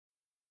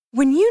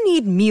When you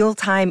need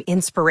mealtime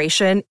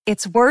inspiration,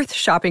 it's worth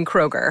shopping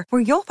Kroger,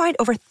 where you'll find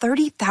over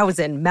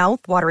 30,000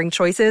 mouth-watering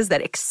choices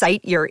that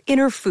excite your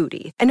inner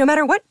foodie. And no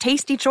matter what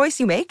tasty choice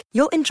you make,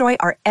 you'll enjoy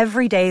our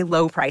everyday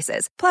low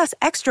prices, plus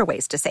extra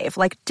ways to save,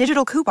 like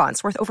digital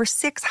coupons worth over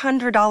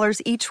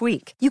 $600 each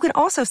week. You can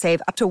also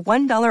save up to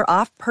 $1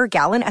 off per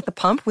gallon at the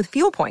pump with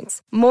fuel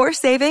points. More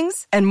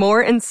savings and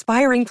more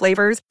inspiring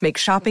flavors make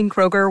shopping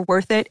Kroger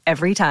worth it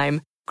every time.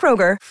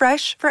 Kroger,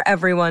 fresh for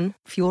everyone.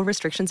 Fuel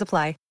restrictions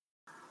apply.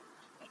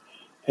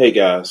 Hey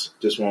guys,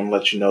 just want to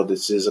let you know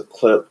this is a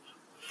clip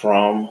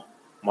from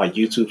my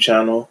YouTube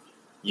channel,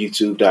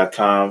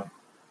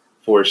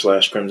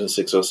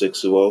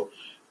 youtube.com/Crimson60620.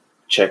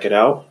 Check it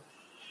out.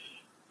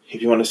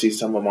 If you want to see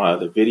some of my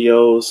other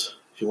videos,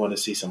 if you want to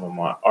see some of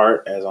my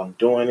art as I'm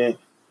doing it,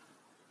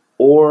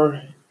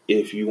 or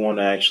if you want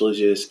to actually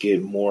just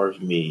get more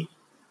of me,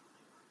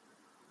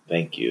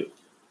 thank you.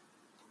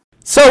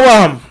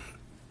 So,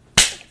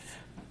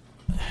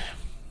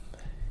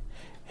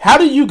 how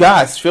do you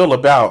guys feel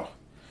about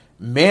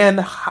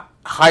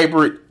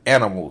hybrid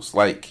animals?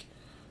 Like,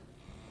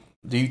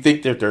 do you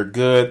think that they're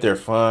good, they're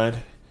fun?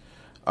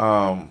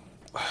 Fuck,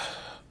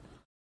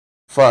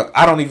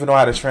 I don't even know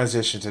how to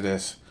transition to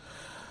this.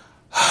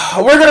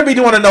 We're gonna be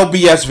doing a no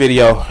BS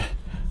video.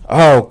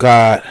 Oh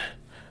God,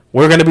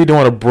 we're gonna be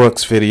doing a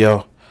Brooks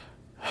video,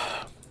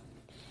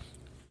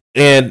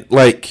 and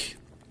like,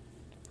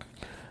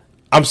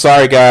 I'm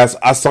sorry guys,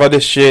 I saw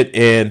this shit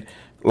and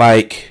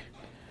like.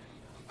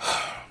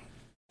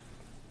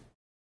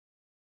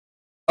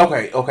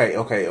 Okay.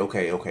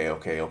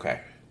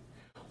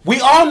 We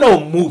all know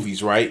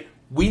movies, right?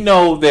 We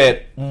know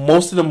that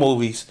most of the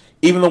movies,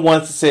 even the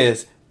ones that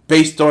says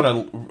based on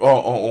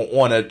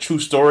a true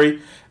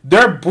story,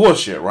 they're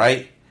bullshit,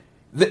 right?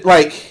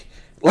 Like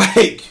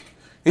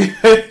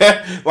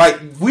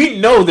we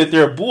know that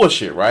they're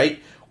bullshit,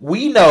 right?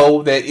 We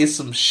know that it's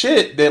some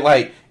shit that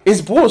like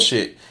is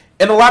bullshit,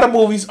 and a lot of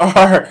movies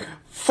are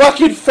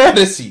fucking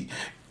fantasy.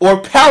 Or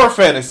power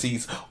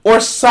fantasies, or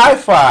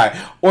sci-fi,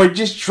 or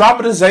just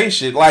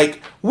dramatization.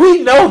 Like,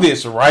 we know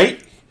this, right?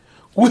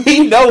 We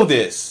know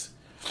this.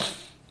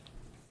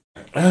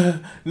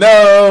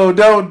 No,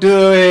 don't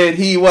do it.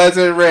 He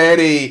wasn't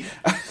ready.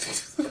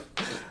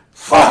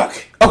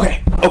 Fuck.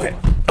 Okay.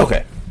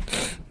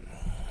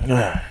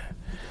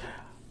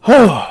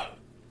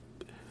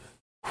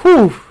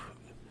 Whew.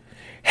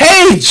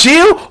 Hey,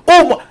 Jill.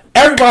 Oh,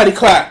 everybody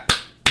clap.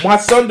 My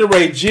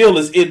Sunday Jill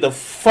is in the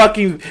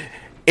fucking...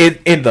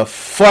 In the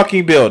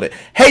fucking building.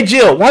 Hey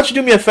Jill, why don't you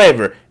do me a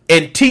favor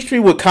and teach me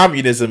what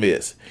communism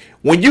is?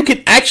 When you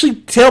can actually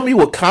tell me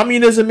what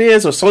communism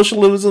is or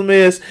socialism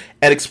is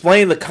and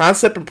explain the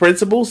concept and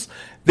principles,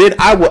 then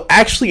I will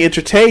actually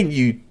entertain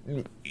you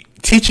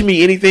teaching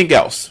me anything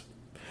else.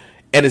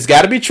 And it's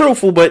got to be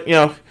truthful, but you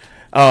know,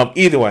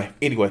 either way.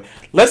 Anyway,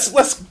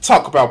 let's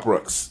talk about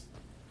Brooks.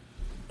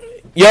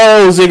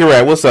 Yo,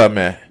 Ziggurat, what's up,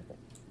 man?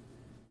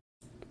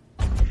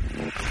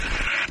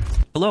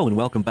 Hello and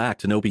welcome back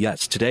to No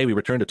BS. Today we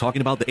return to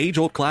talking about the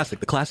age-old classic,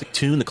 the classic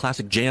tune, the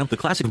classic jam, the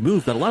classic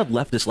move that a lot of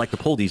leftists like to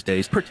pull these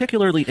days,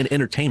 particularly in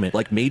entertainment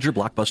like major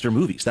blockbuster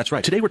movies. That's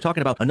right. Today we're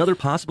talking about another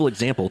possible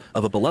example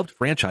of a beloved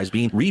franchise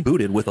being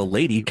rebooted with a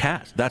lady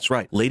cast. That's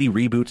right. Lady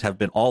reboots have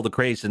been all the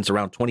craze since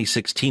around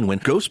 2016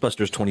 when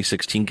Ghostbusters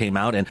 2016 came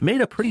out and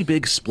made a pretty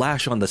big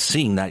splash on the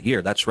scene that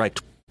year. That's right.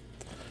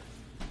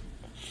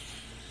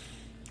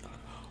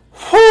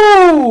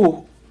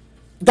 Whoo!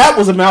 That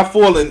was a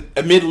mouthful, and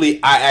admittedly,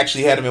 I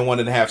actually had him in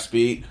 1.5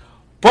 speed.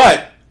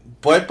 But,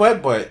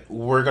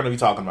 we're going to be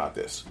talking about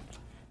this.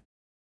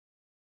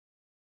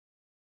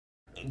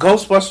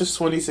 Ghostbusters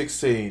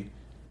 2016.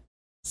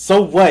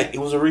 So what? It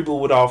was a reboot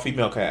with all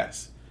female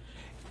cast.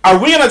 Are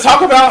we going to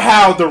talk about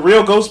how the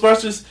real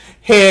Ghostbusters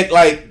had,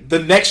 like, the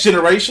next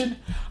generation?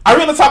 Are we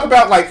going to talk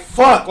about, like,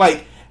 fuck,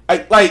 like,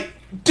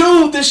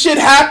 dude, this shit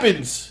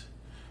happens.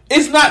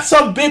 It's not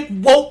some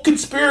big woke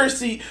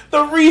conspiracy.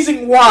 The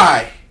reason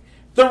why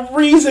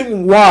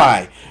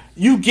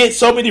you get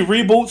so many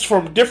reboots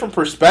from different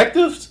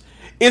perspectives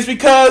is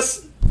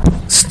because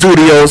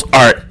studios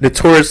are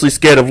notoriously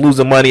scared of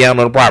losing money out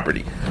on the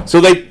property.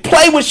 So they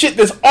play with shit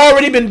that's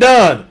already been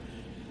done.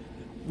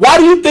 Why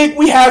do you think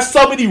we have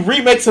so many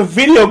remakes of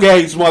video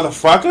games,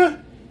 motherfucker?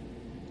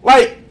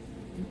 Like,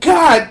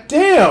 god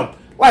damn.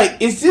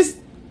 Like, is this...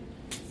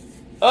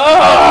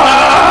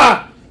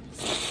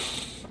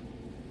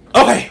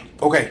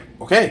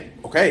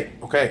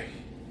 Okay.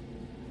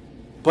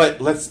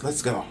 But let's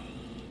go.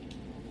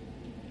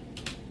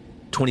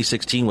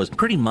 2016 was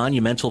pretty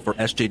monumental for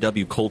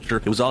SJW culture.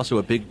 It was also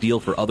a big deal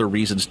for other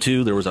reasons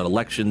too. There was an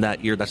election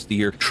that year. That's the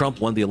year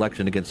Trump won the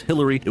election against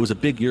Hillary. It was a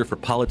big year for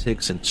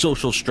politics and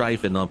social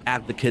strife and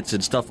advocates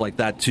and stuff like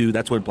that too.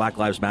 That's when Black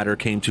Lives Matter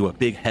came to a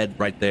big head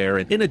right there.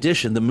 And in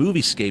addition, the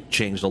moviescape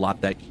changed a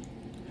lot that year.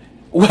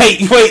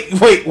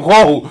 Wait,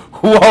 whoa.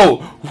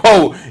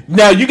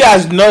 Now, you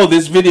guys know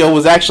this video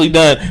was actually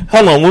done.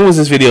 Hold on, when was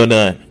this video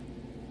done?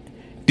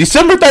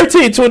 December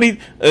 13,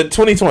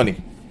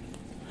 2020.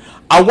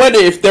 I wonder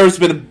if there's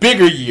been a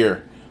bigger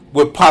year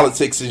with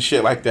politics and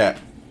shit like that.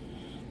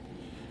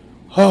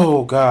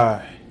 Oh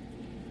God.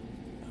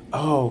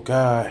 Oh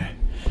God.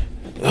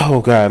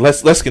 Oh God.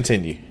 Let's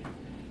continue.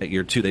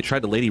 Year two, they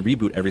tried to lady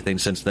reboot everything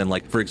since then.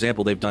 Like, for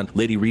example, they've done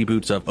lady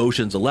reboots of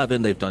Ocean's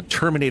 11. They've done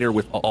Terminator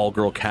with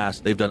all-girl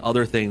cast. They've done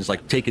other things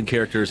like taken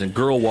characters and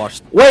girl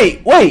wash.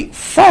 Wait.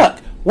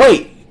 Fuck.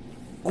 Wait.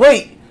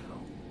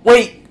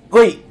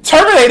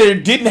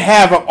 Terminator didn't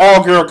have an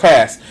all-girl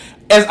cast.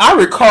 As I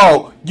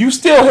recall, you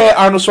still had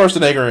Arnold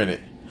Schwarzenegger in it.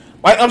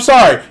 Like, I'm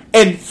sorry.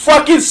 And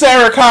fucking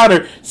Sarah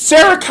Connor.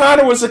 Sarah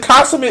Connor was a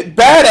consummate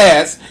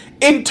badass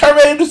in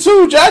Terminator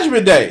 2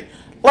 Judgment Day.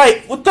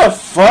 Like, what the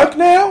fuck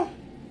now?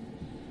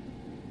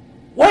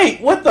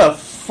 Wait, what the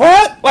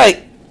fuck?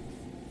 Like,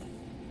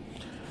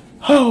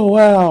 oh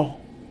wow.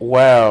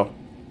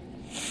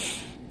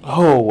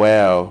 Oh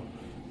wow.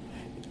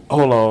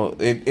 Hold on,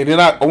 and then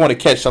I want to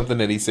catch something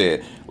that he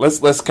said.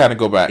 Let's kind of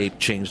go back. They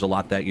changed a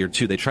lot that year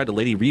too. They tried to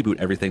lady reboot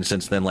everything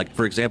since then. Like,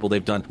 for example,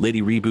 they've done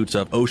lady reboots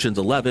of Ocean's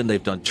 11.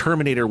 They've done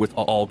Terminator with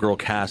all-girl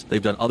cast.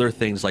 They've done other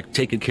things like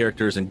taken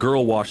characters and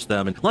girl wash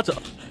them and lots of.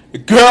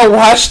 Girl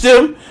wash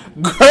them.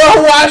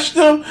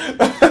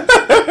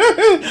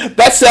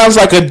 That sounds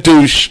like a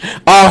douche.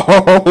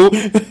 Oh,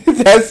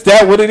 that's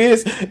that what it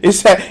is.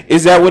 Is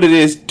that what it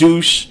is?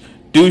 Douche.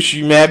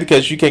 You mad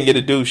because you can't get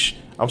a douche?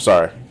 I'm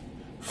sorry.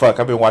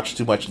 Fuck, I've been watching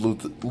too much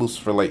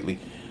Lucifer lately.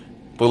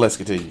 But let's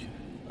continue.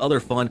 Other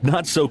fun,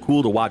 not so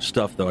cool to watch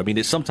stuff, though. I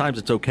mean, sometimes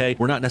it's okay.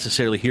 We're not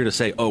necessarily here to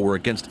say, oh, we're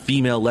against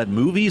female-led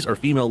movies or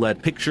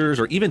female-led pictures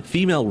or even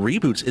female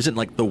reboots isn't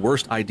like the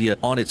worst idea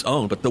on its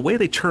own. But the way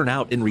they turn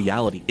out in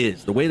reality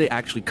is, the way they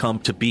actually come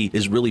to be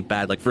is really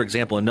bad. Like, for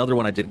example, another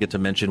one I didn't get to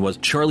mention was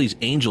Charlie's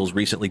Angels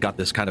recently got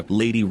this kind of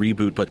lady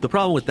reboot. But the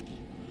problem with that...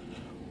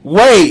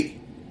 Wait.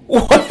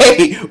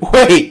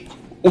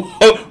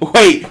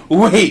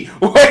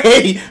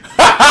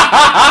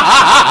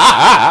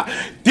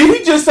 Did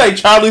he just say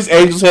Charlie's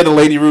Angels had a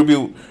lady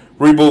reboot?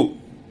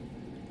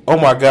 Oh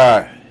my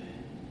god.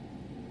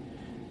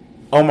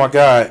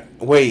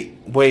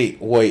 Wait,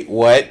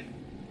 what?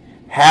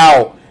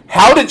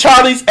 How did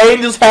Charlie's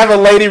Angels have a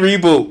lady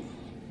reboot?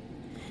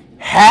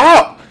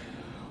 How?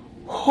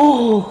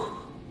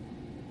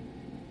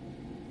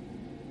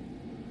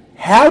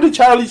 How did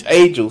Charlie's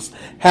Angels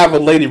have a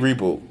lady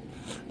reboot?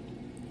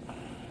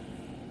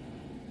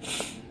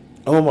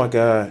 Oh my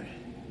god.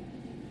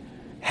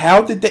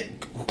 How did they...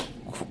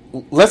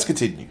 Let's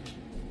continue.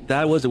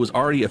 It was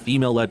already a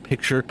female-led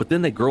picture, but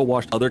then they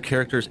girl-washed other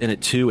characters in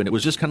it too, and it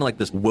was just kind of like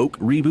this woke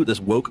reboot, this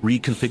woke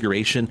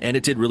reconfiguration, and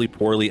it did really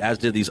poorly, as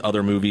did these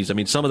other movies. I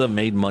mean, some of them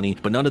made money,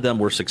 but none of them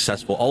were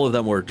successful. All of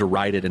them were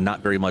derided and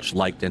not very much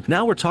liked. And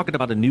now we're talking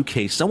about a new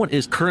case. Someone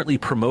is currently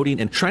promoting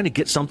and trying to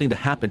get something to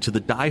happen to the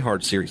Die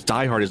Hard series.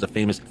 Die Hard is a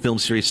famous film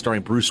series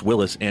starring Bruce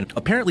Willis, and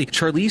apparently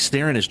Charlize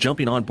Theron is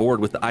jumping on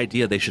board with the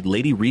idea they should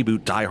lady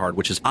reboot Die Hard,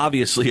 which is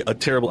obviously a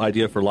terrible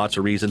idea for lots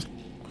of reasons.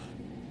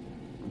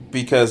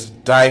 Because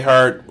Die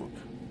Hard,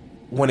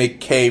 when it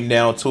came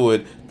down to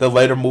it, the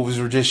later movies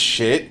were just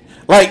shit.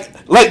 Like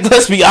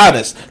let's be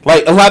honest.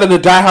 Like, a lot of the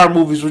Die Hard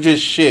movies were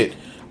just shit.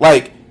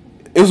 Like,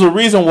 it was a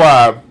reason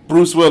why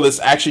Bruce Willis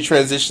actually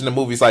transitioned to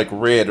movies like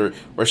Red or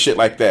shit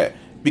like that.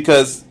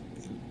 Because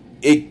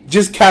it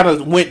just kind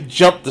of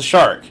jumped the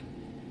shark.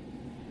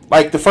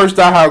 Like, the first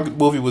Die Hard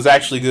movie was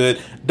actually good.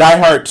 Die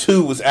Hard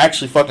 2 was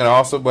actually fucking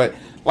awesome. But,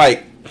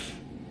 like...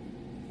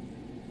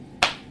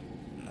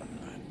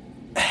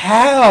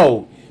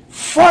 How?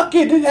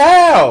 Fucking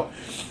how?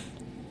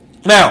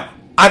 Now,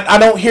 I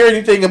don't hear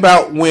anything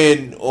about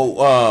when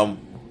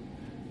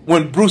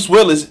Bruce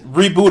Willis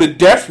rebooted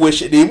Death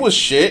Wish and it was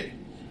shit.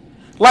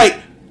 Like,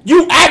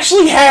 you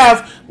actually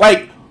have,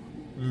 like,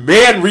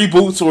 man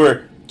reboots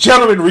or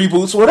gentleman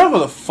reboots, whatever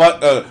the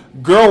fuck,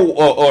 girl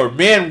or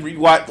man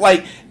rewatch.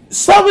 Like,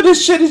 some of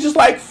this shit is just,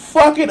 like,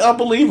 fucking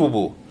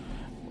unbelievable.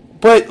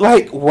 But,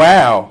 like,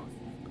 wow.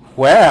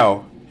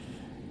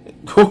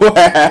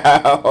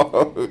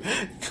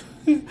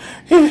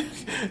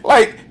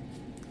 Like,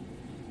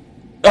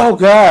 oh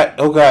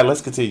god,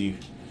 let's continue.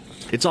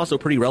 It's also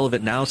pretty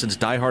relevant now since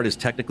Die Hard is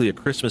technically a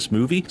Christmas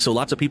movie, so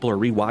lots of people are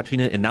rewatching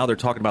it, and now they're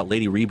talking about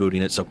lady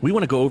rebooting it. So we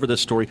want to go over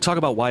this story, talk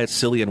about why it's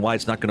silly and why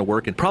it's not going to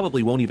work, and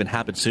probably won't even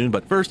happen soon.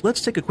 But first,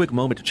 let's take a quick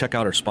moment to check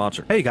out our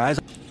sponsor. Hey guys.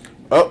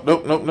 Oh,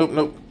 nope.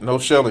 No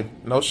shelling.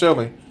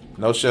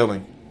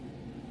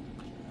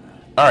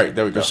 All right,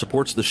 there we go.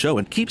 Supports the show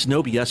and keeps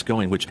No BS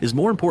going, which is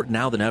more important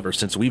now than ever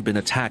since we've been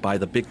attacked by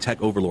the big tech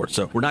overlords.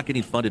 So we're not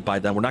getting funded by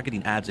them. We're not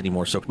getting ads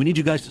anymore. So we need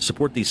you guys to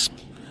support these.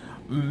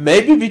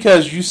 Maybe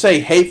because you say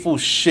hateful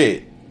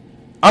shit.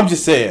 I'm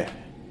just saying.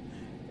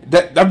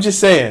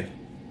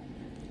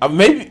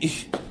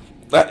 Maybe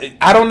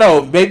I don't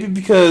know. Maybe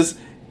because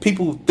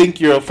people think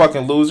you're a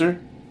fucking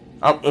loser.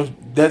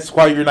 That's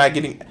why you're not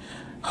getting.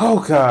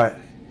 Oh god.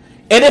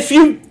 And if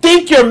you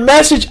think your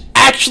message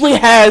actually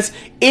has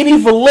any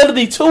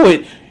validity to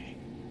it,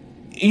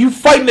 you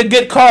fighting a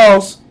good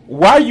cause.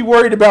 Why are you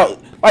worried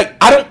about, like,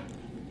 I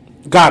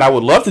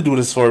would love to do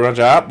this for my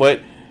job,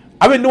 but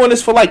I've been doing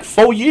this for like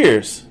 4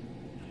 years.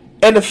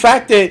 And the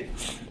fact that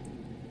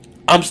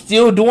I'm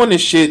still doing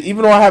this shit,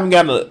 even though I haven't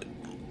gotten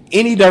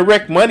any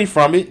direct money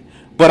from it,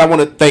 but I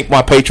want to thank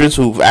my patrons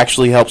who've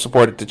actually helped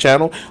support the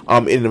channel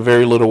in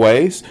very little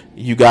ways.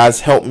 You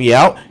guys help me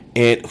out,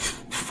 and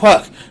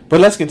fuck.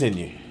 But let's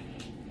continue.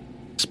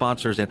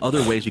 Sponsors and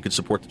other ways you can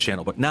support the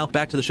channel. But now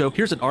back to the show.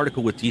 Here's an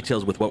article with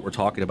details with what we're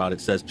talking about.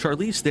 It says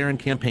Charlize Theron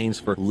campaigns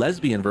for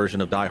lesbian version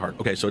of Die Hard.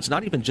 Okay, so it's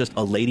not even just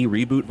a lady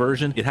reboot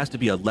version. It has to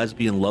be a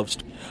lesbian love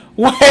story.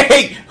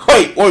 Wait.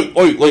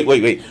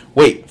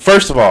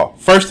 First of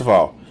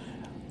all,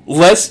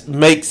 let's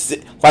make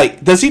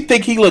like. Does he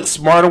think he looks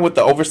smarter with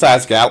the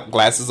oversized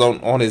glasses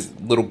on his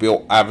little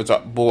bull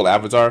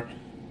avatar?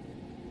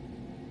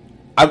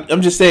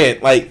 I'm just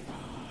saying, like,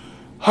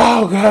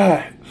 oh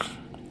god,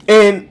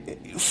 and.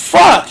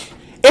 Fuck!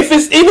 If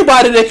it's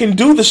anybody that can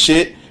do the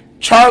shit,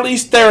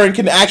 Charlize Theron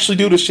can actually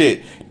do the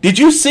shit. Did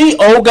you see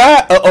Old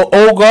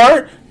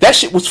Guard? That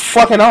shit was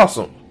fucking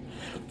awesome.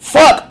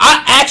 Fuck!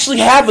 I actually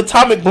have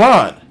Atomic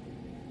Blonde.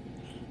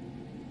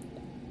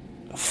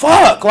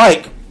 Fuck!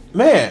 Like,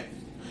 man,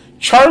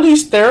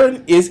 Charlize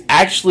Theron is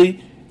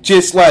actually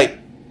just like,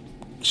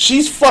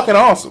 she's fucking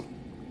awesome.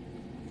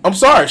 I'm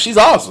sorry, she's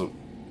awesome.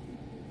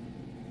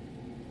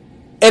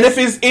 And if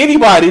it's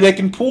anybody that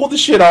can pull the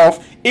shit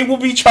off, it will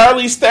be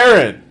Charlize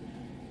Theron.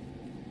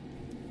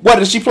 What,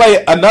 does she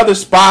play another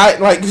spy?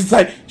 Like, it's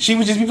like she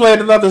would just be playing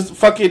another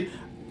fucking,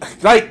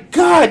 like,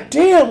 god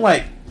damn,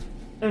 like,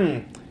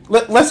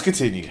 let's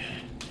continue.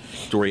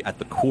 Story at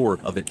the core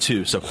of it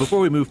too. So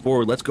before we move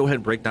forward, let's go ahead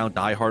and break down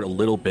Die Hard a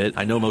little bit.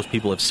 I know most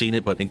people have seen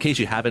it, but in case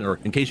you haven't, or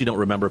in case you don't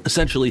remember,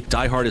 essentially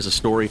Die Hard is a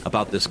story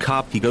about this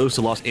cop. He goes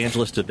to Los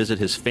Angeles to visit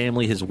his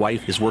family. His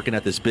wife is working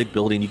at this big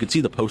building. You can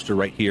see the poster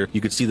right here.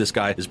 You can see this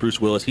guy is Bruce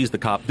Willis. He's the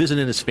cop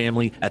visiting his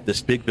family at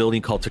this big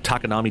building called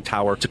Takanami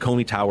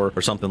Tower,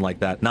 or something like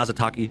that.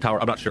 Nazataki Tower.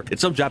 I'm not sure.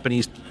 It's some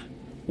Japanese.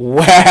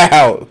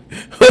 Wow,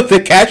 the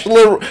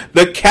casual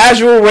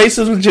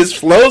racism just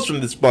flows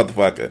from this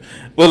motherfucker.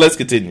 Well, let's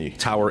continue.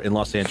 Tower in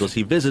Los Angeles.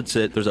 He visits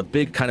it. There's a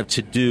big kind of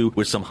to-do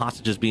with some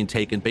hostages being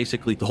taken.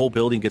 Basically, the whole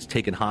building gets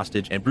taken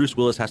hostage, and Bruce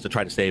Willis has to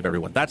try to save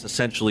everyone. That's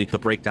essentially the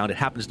breakdown. It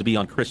happens to be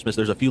on Christmas.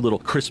 There's a few little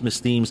Christmas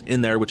themes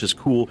in there, which is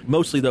cool.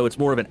 Mostly, though, it's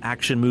more of an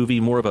action movie,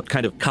 more of a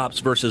kind of cops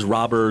versus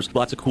robbers.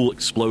 Lots of cool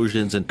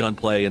explosions and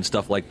gunplay and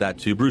stuff like that,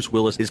 too. Bruce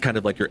Willis is kind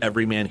of like your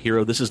everyman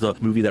hero. This is the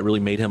movie that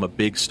really made him a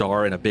big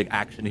star and a big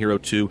action hero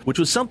too, which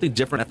was something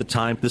different at the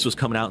time. This was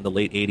coming out in the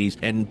late 80s,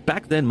 and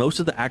back then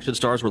most of the action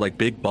stars were like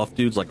big buff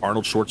dudes like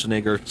Arnold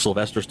Schwarzenegger,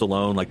 Sylvester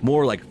Stallone, like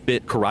more like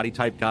fit karate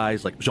type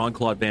guys like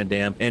Jean-Claude Van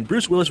Damme, and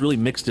Bruce Willis really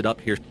mixed it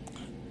up here.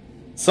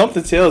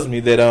 Something tells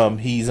me that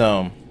he's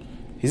a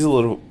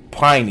little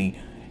piney.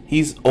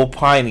 He's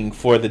opining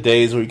for the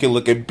days where you can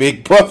look at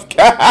big buff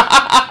guys.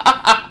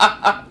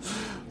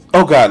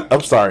 Oh god,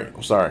 I'm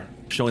sorry.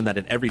 Showing that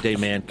an everyday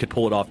man could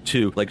pull it off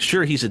too. Like,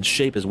 sure, he's in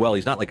shape as well.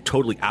 He's not like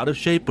totally out of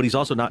shape, but he's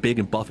also not big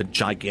and buff and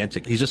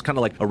gigantic. He's just kind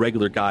of like a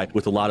regular guy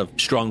with a lot of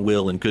strong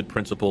will and good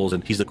principles,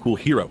 and he's a cool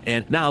hero.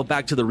 And now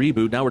back to the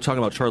reboot. Now we're talking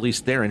about Charlize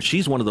Theron.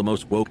 She's one of the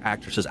most woke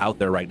actresses out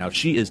there right now.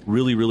 She is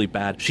really, really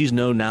bad. She's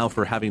known now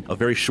for having a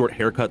very short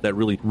haircut that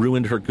really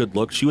ruined her good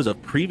look. She was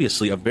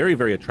previously a very,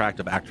 very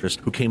attractive actress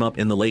who came up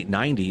in the late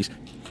 90s.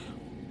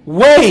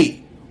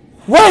 Wait,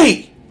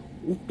 what?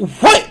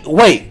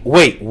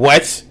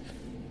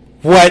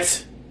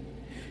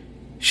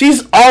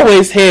 She's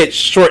always had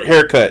short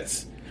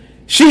haircuts.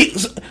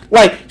 She's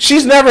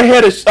never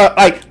had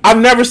I've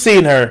never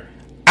seen her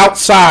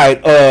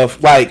outside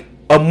of like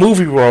a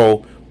movie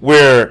role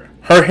where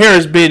her hair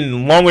has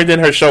been longer than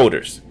her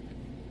shoulders.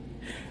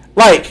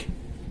 Like,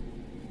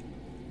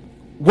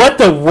 what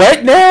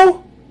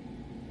now?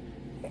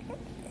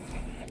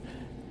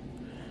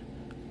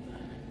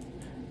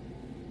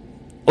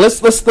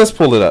 Let's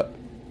pull it up.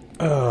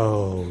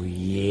 Oh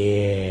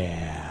yeah.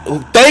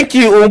 Thank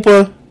you,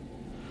 Oompa.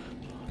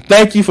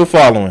 Thank you for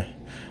following.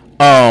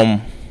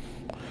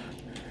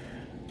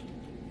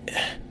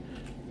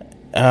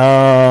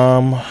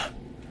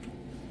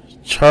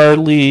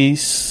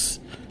 Charlize,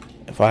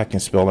 if I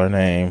can spell her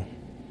name.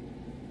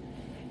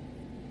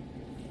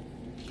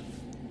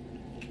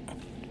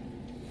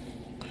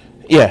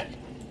 Yeah.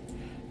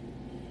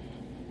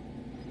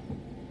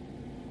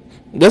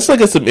 Let's look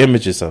at some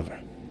images of her.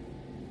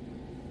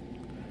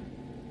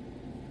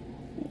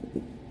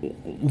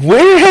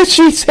 Where has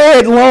she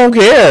had long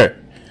hair?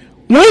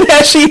 When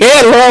has she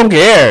had long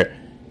hair?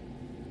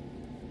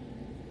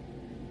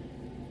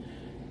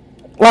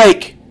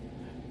 Like,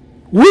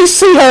 we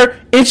see her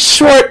in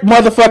short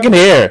motherfucking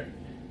hair.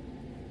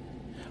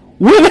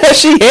 When has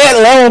she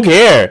had long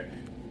hair?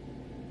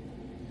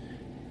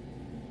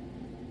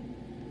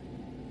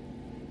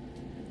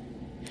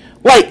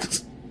 Like,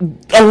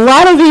 a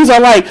lot of these are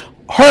like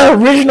her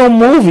original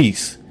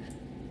movies.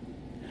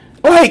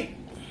 Like,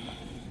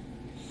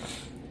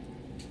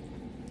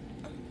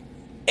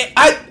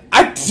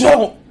 I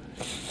don't.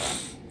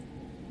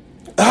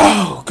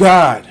 Oh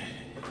god.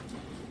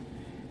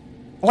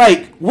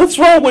 Like, what's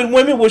wrong with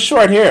women with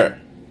short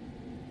hair?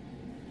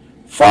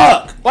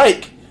 Fuck.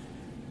 Like,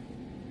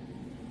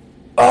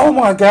 oh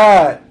my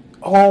god.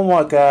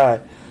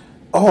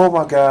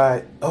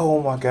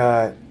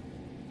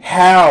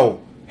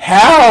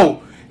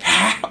 How?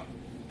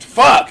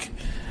 Fuck.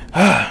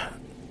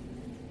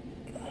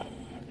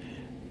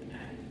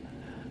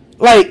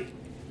 Like,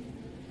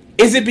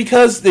 is it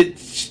because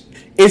it's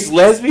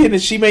lesbian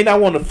and she may not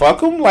want to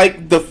fuck him?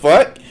 Like, the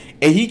fuck?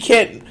 And he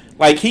can't,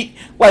 like,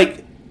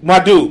 my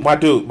dude.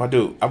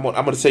 I'm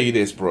gonna tell you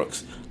this,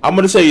 Brooks.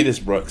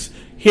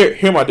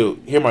 Here, my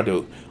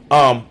dude.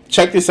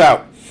 Check this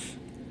out.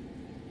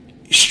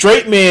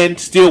 Straight men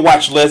still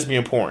watch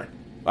lesbian porn.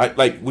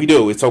 Like we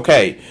do. It's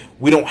okay.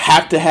 We don't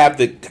have to have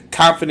the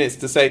confidence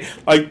to say,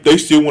 like, they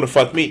still want to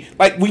fuck me.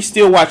 Like, we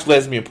still watch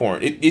lesbian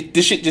porn.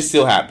 This shit just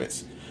still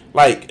happens.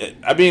 Like,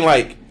 I mean,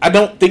 like, I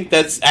don't think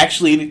that's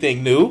actually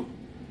anything new.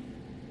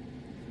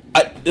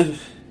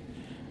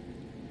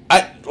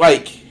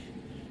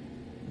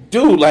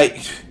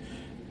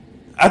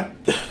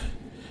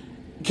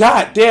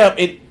 God damn,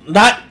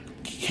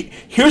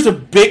 here's a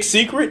big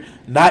secret.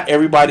 Not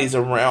everybody's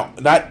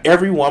around. Not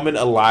every woman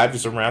alive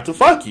is around to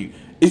fuck you.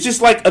 It's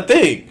just like a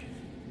thing.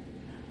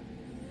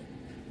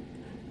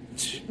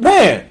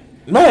 Man.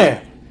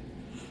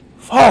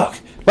 Fuck.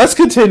 Let's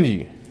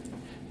continue.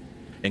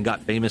 And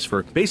got famous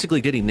for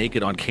basically getting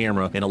naked on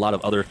camera and a lot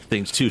of other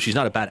things too. She's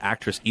not a bad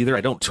actress either.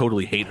 I don't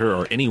totally hate her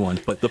or anyone,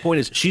 but the point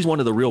is she's one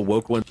of the real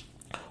woke ones.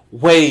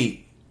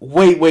 Wait.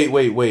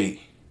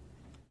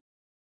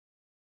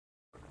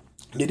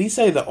 Did he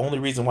say the only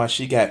reason why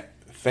she got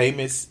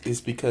famous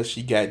is because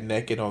she got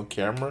naked on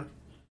camera?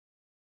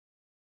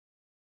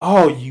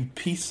 Oh, you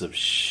piece of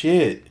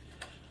shit.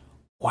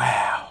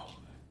 Wow.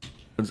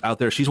 Out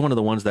there, she's one of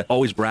the ones that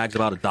always brags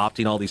about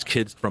adopting all these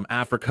kids from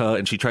Africa,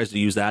 and she tries to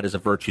use that as a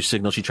virtue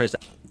signal.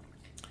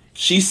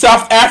 She's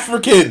South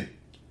African.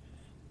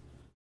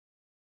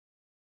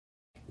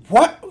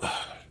 What?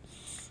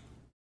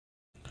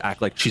 Act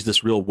like she's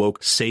this real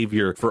woke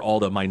savior for all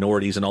the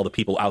minorities and all the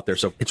people out there.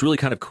 So it's really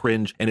kind of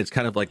cringe, and it's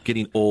kind of like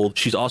getting old.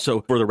 She's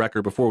also, for the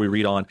record, before we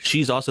read on,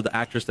 she's also the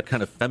actress that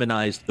kind of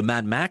feminized the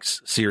Mad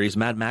Max series.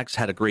 Mad Max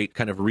had a great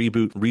kind of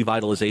reboot,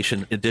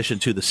 revitalization addition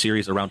to the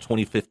series around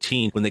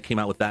 2015 when they came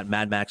out with that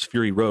Mad Max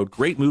Fury Road.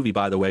 Great movie,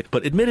 by the way.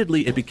 But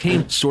admittedly, it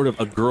became sort of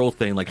a girl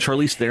thing. Like,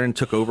 Charlize Theron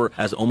took over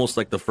as almost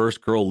like the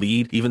first girl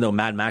lead, even though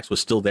Mad Max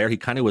was still there. He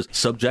kind of was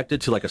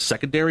subjected to like a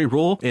secondary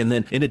role. And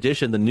then in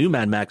addition, the new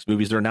Mad Max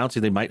movies, they're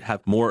announcing they might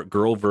have more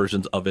girl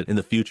versions of it in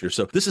the future.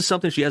 So this is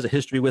something she has a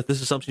history with.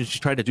 This is something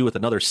she's tried to do with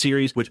another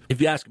series, which, if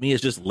you ask me,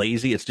 is just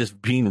lazy. It's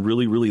just being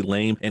really, really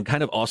lame and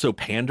kind of also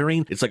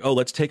pandering. It's like, oh,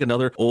 let's take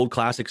another old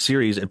classic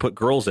series and put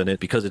girls in it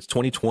because it's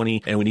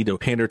 2020 and we need to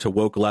pander to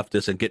woke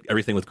leftists and get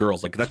everything with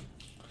girls. Like that.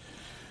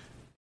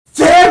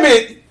 Damn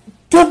it!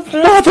 The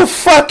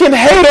motherfucking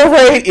hater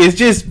rate is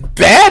just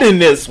bad in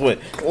this one.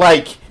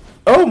 Like,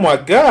 oh my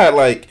god,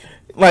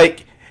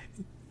 like,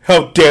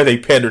 how dare they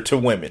pander to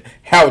women?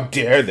 How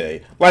dare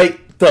they?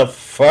 Like, the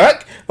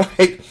fuck?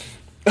 Like,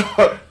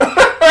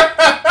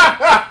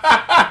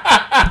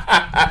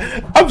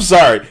 I'm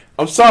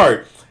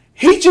sorry.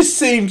 He just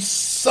seems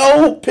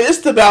so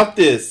pissed about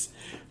this.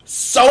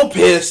 So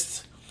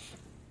pissed.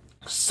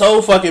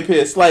 So fucking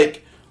pissed.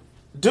 Like,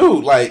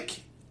 dude,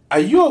 like, are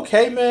you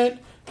okay, man?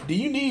 Do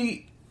you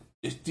need...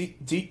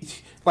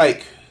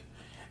 like,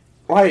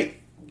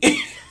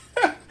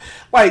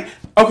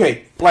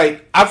 okay,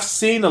 like, I've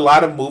seen a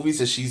lot of movies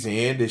that she's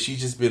in that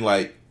she's just been,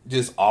 like,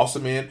 just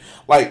awesome in.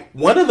 Like,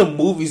 one of the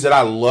movies that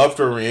I loved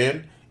her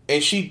in,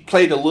 and she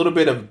played a little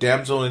bit of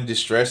damsel in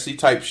distressy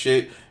type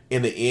shit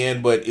in the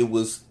end, but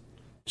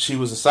she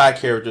was a side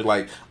character.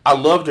 Like, I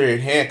loved her in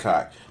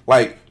Hancock.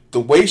 Like, the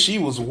way she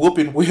was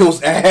whooping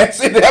Will's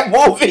ass in that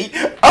movie.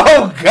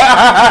 Oh,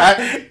 God.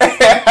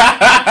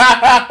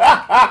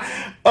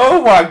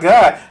 Oh, my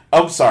God.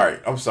 I'm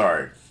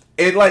sorry.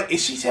 And, like,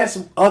 she's had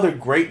some other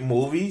great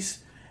movies.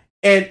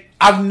 And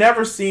I've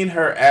never seen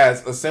her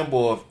as a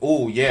symbol of,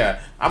 oh,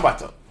 yeah, I'm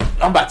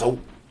about to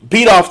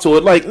beat off to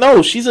it. Like,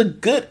 no, she's a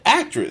good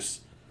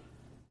actress.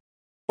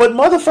 But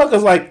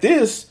motherfuckers like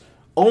this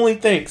only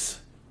thinks,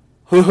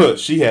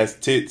 she has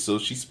tits, so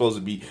she's supposed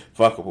to be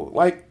fuckable.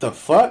 Like, the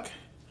fuck?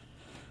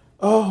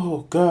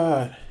 Oh,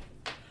 God.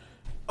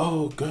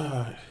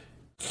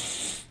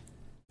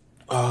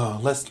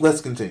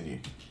 Let's continue.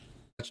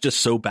 It's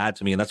just so bad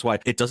to me, and that's why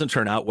it doesn't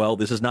turn out well.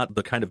 This is not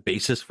the kind of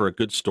basis for a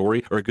good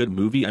story or a good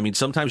movie. I mean,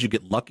 sometimes you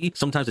get lucky.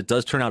 Sometimes it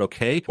does turn out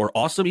okay or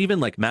awesome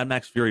even, like Mad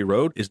Max Fury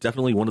Road is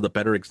definitely one of the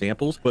better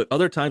examples. But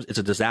other times it's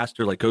a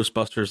disaster like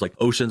Ghostbusters, like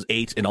Ocean's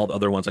 8, and all the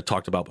other ones I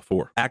talked about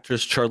before.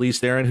 Actress Charlize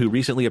Theron, who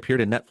recently appeared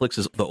in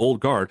Netflix's The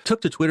Old Guard,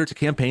 took to Twitter to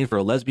campaign for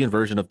a lesbian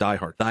version of Die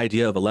Hard. The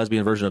idea of a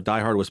lesbian version of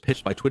Die Hard was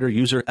pitched by Twitter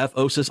user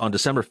FOSIS on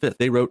December 5th.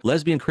 They wrote,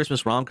 lesbian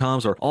Christmas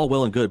rom-coms are all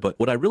well and good, but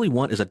what I really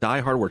want is a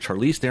Die Hard where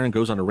Charlize Theron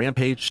goes on a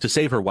rampage to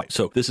save her wife.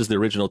 So this is the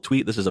original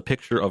tweet. This is a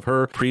picture of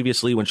her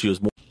previously when she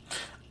was more...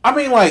 I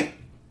mean, like,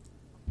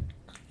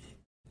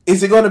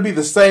 is it going to be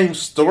the same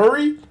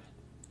story?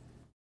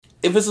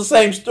 If it's the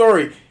same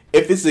story,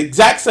 if it's the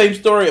exact same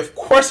story, of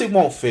course it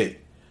won't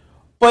fit.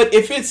 But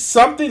if it's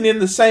something in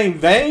the same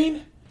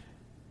vein,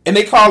 and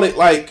they call it,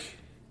 like,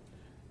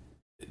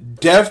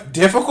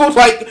 difficult,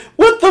 like,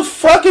 what the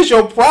fuck is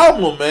your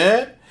problem,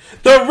 man?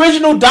 The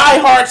original Die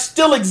Hard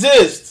still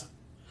exists.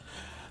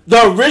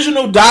 The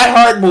original Die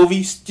Hard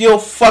movie still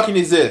fucking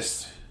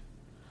exists.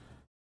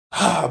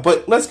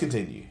 But let's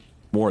continue.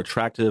 More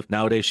attractive.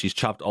 Nowadays, she's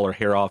chopped all her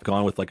hair off,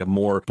 gone with like a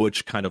more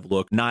butch kind of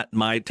look. Not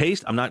my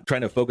taste. I'm not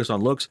trying to focus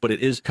on looks, but it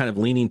is kind of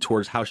leaning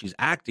towards how she's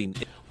acting.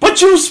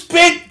 But you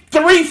spent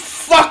 3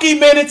 fucking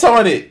minutes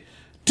on it.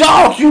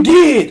 Dog, you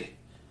did.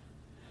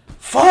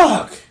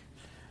 Fuck.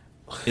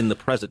 In the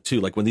present too,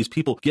 like when these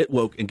people get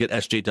woke and get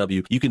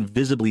SJW, you can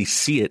visibly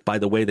see it by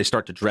the way they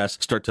start to dress,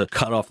 start to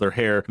cut off their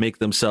hair, make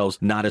themselves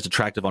not as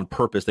attractive on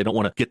purpose. They don't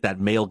want to get that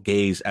male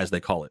gaze, as they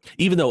call it.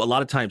 Even though a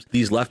lot of times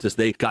these leftists,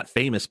 they got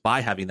famous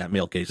by having that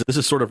male gaze. This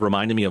is sort of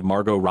reminding me of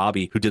Margot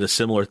Robbie, who did a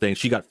similar thing.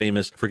 She got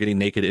famous for getting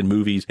naked in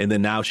movies, and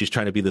then now she's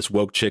trying to be this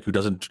woke chick who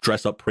doesn't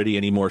dress up pretty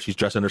anymore. She's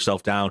dressing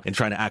herself down and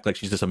trying to act like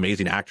she's this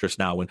amazing actress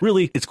now, when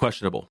really it's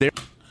questionable.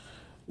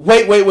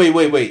 Wait.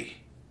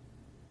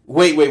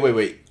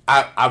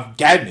 I've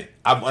gotten it.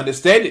 I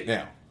understand it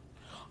now.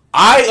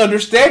 I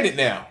understand it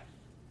now.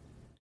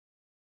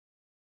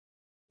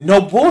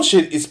 No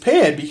bullshit is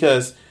panned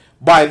because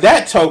by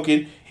that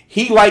token,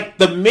 he liked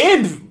the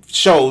men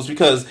shows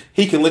because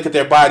he can look at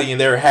their body and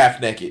they're half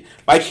naked.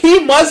 Like, he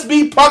must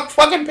be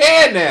fucking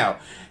panned now.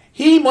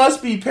 He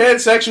must be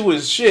pansexual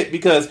as shit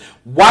because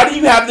why do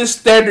you have this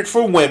standard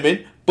for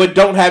women but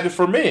don't have it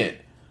for men?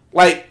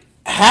 Like,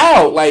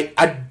 how? Like,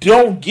 I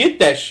don't get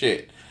that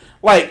shit.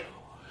 Like,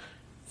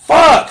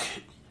 fuck.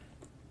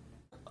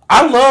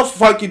 I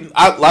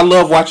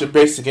love watching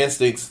Basic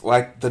Instincts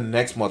like the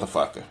next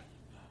motherfucker.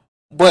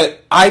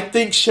 But I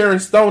think Sharon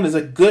Stone is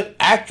a good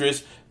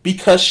actress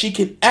because she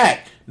can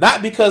act.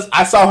 Not because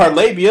I saw her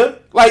labia.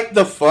 Like,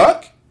 the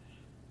fuck?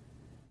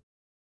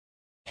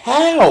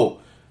 How?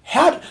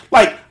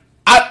 Like,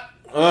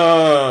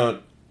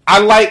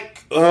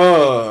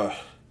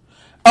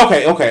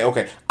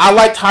 Okay. I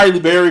liked Halle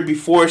Berry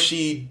before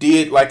she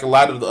did, like, a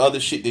lot of the other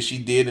shit that she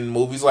did in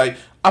movies. Like,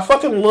 I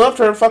fucking loved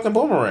her in fucking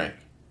Boomerang.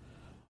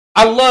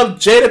 I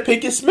loved Jada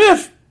Pinkett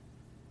Smith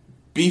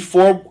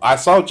before I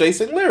saw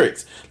Jason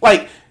Lyrics.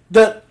 Like,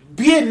 the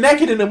being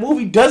naked in a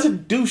movie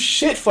doesn't do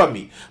shit for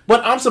me.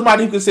 But I'm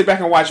somebody who can sit back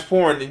and watch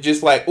porn and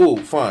just like, ooh,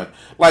 fun.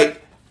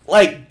 Like,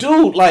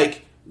 dude,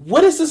 like,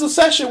 what is this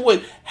obsession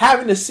with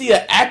having to see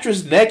an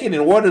actress naked in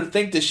order to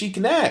think that she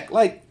can act?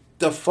 Like,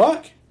 the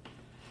fuck?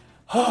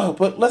 Oh,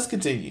 but let's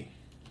continue.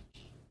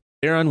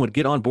 Theron would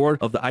get on board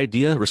of the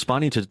idea,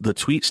 responding to the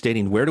tweet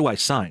stating, "Where do I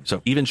sign?"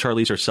 So even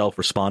Charlize herself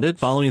responded.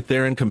 Following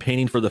Theron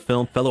campaigning for the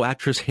film, fellow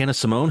actress Hannah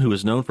Simone, who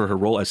is known for her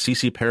role as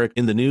Cece Perrick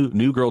in the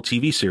New Girl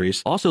TV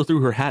series, also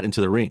threw her hat into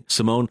the ring.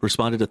 Simone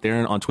responded to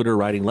Theron on Twitter,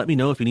 writing, "Let me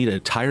know if you need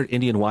a tired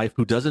Indian wife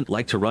who doesn't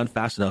like to run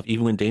fast enough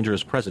even when danger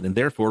is present and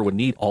therefore would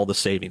need all the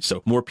savings."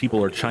 So more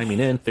people are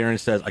chiming in. Theron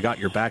says, "I got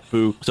your back,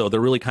 boo." So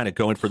they're really kind of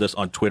going for this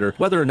on Twitter.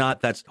 Whether or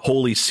not that's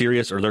wholly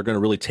serious or they're going to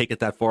really take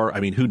it that far, I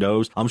mean, who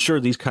knows? I'm sure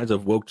these kinds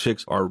of woke chicks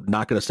are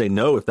not going to say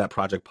no if that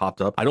project popped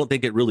up. I don't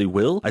think it really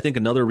will. I think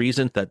another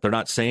reason that they're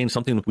not saying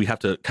something we have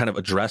to kind of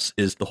address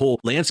is the whole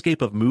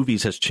landscape of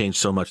movies has changed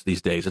so much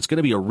these days. It's going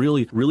to be a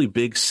really, really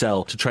big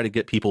sell to try to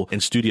get people in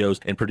studios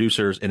and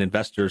producers and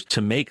investors to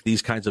make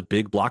these kinds of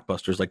big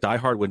blockbusters. Like Die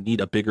Hard would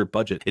need a bigger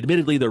budget.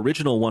 Admittedly, the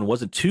original one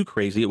wasn't too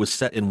crazy. It was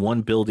set in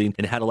one building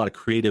and had a lot of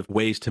creative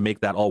ways to make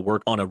that all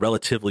work on a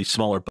relatively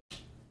smaller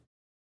budget.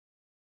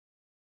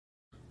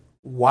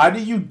 Why do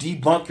you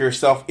debunk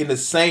yourself in the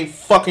same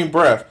fucking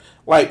breath?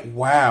 Like,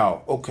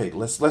 wow. Okay,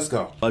 let's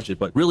go. Budget,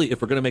 but really,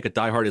 if we're going to make a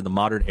Die Hard in the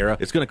modern era,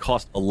 it's going to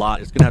cost a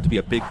lot. It's going to have to be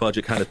a big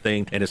budget kind of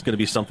thing, and it's going to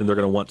be something they're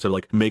going to want to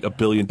like make $1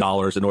 billion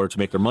in order to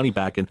make their money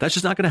back, and that's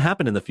just not going to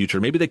happen in the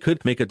future. Maybe they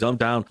could make a dumbed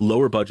down,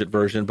 lower budget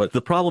version, but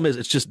the problem is,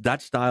 it's just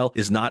that style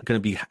is not going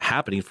to be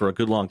happening for a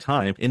good long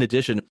time. In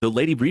addition, the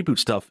lady reboot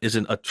stuff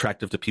isn't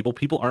attractive to people.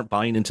 People aren't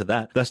buying into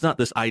that. That's not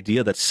this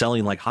idea that's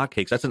selling like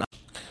hotcakes. That's an.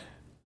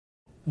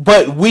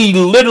 But we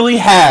literally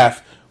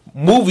have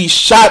movies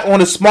shot on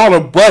a smaller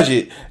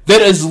budget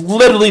that is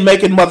literally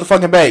making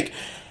motherfucking bank.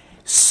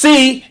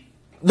 See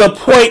the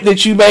point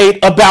that you made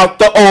about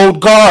the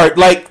old guard.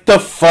 Like, the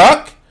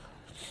fuck?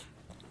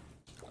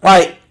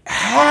 Like,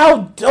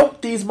 how don't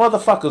these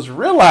motherfuckers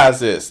realize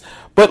this?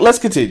 But let's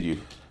continue.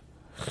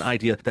 An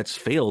idea that's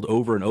failed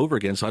over and over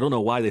again, so I don't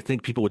know why they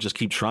think people would just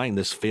keep trying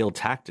this failed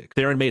tactic.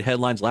 Theron made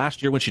headlines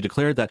last year when she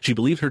declared that she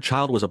believed her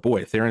child was a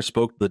boy. Theron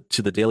spoke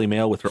to the Daily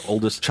Mail with her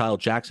oldest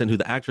child, Jackson, who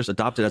the actress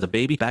adopted as a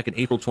baby back in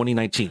April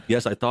 2019.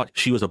 "Yes, I thought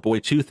she was a boy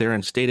too,"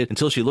 Theron stated,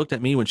 "until she looked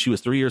at me when she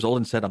was 3 years old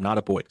and said, 'I'm not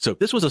a boy.'" So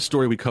this was a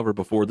story we covered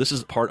before. This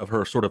is part of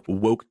her sort of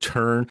woke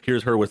turn.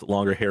 Here's her with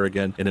longer hair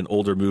again in an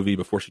older movie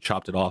before she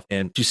chopped it off,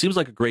 and she seems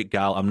like a great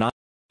gal. I'm not.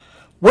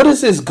 What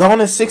is this,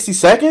 Gone in 60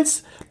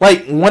 Seconds?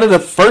 Like, one of the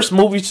first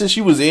movies that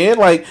she was in?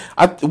 Like,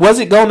 was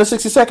it Gone in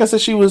 60 Seconds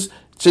that she was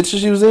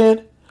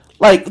in?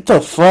 Like, what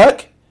the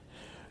fuck?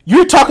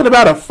 You're talking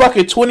about a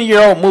fucking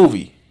 20-year-old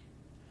movie.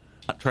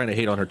 Not trying to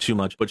hate on her too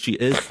much, but she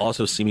is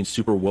also seeming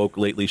super woke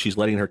lately. She's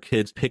letting her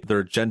kids pick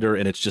their gender,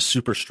 and it's just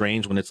super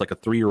strange when it's like a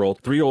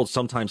 3-year-old. 3-year-olds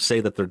sometimes say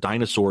that they're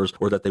dinosaurs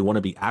or that they want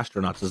to be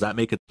astronauts. Does that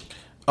make it?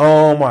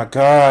 Oh, my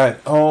God.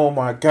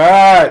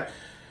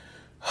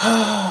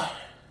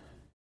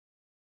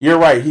 You're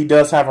right. He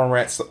does have a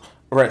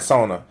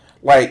Retsona.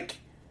 Like,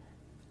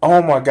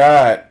 oh my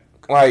god.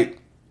 Like,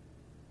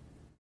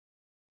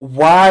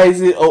 why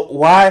is it?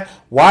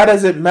 Why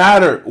does it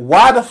matter?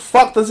 Why the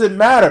fuck does it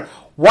matter?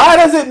 Why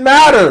does it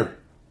matter?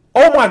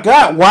 Oh my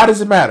god. Why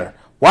does it matter?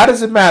 Why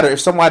does it matter if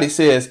somebody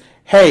says,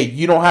 "Hey,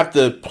 you don't have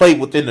to play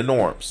within the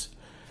norms"?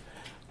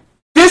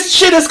 This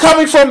shit is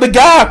coming from the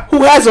guy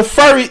who has a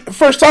furry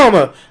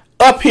fursona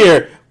up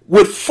here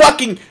with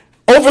fucking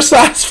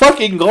oversized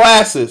fucking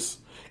glasses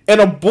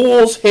and a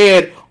bull's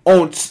head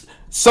on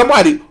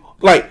somebody.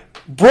 Like,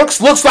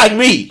 Brooks looks like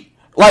me.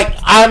 Like,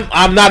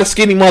 I'm not a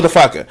skinny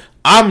motherfucker.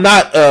 I'm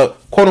not a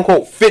quote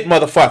unquote fit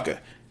motherfucker.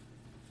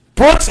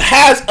 Brooks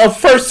has a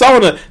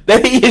fursona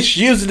that he is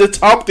using to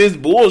talk this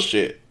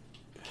bullshit.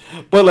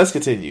 But let's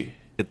continue.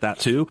 That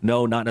too?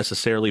 No, not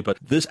necessarily, but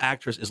this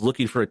actress is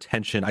looking for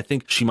attention. I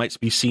think she might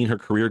be seeing her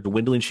career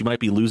dwindling. She might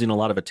be losing a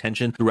lot of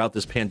attention throughout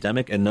this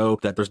pandemic and know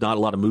that there's not a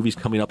lot of movies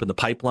coming up in the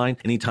pipeline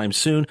anytime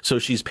soon. So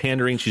she's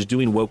pandering, she's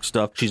doing woke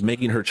stuff, she's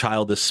making her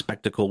child this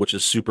spectacle, which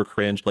is super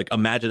cringe. Like,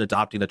 imagine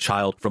adopting a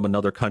child from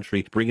another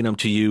country, bringing them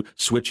to you,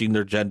 switching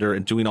their gender,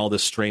 and doing all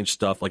this strange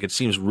stuff. Like, it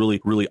seems really,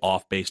 really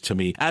off base to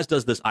me, as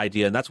does this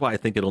idea, and that's why I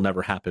think it'll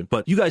never happen.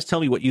 But you guys tell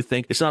me what you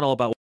think. It's not all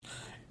about...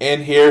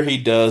 And here he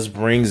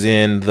brings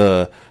in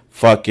the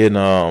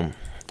fucking,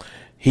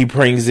 he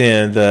brings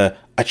in the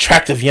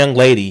attractive young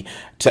lady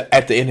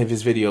at the end of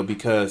his video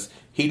because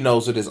he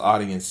knows what his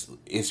audience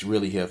is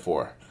really here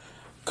for.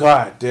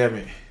 God damn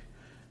it.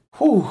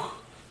 Whew.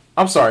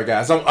 I'm sorry,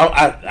 guys.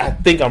 I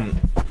think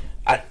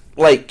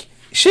like,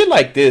 shit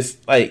like this,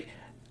 like,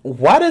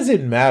 why does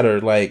it matter,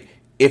 like,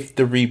 if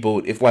the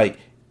reboot,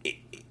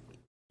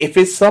 if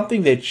it's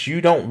something that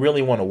you don't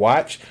really want to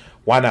watch,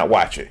 why not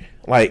watch it?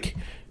 Like,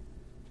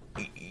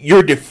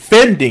 you're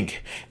defending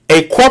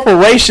a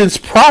corporation's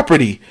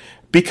property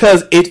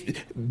because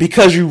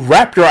you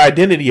wrap your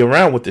identity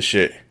around with the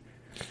shit.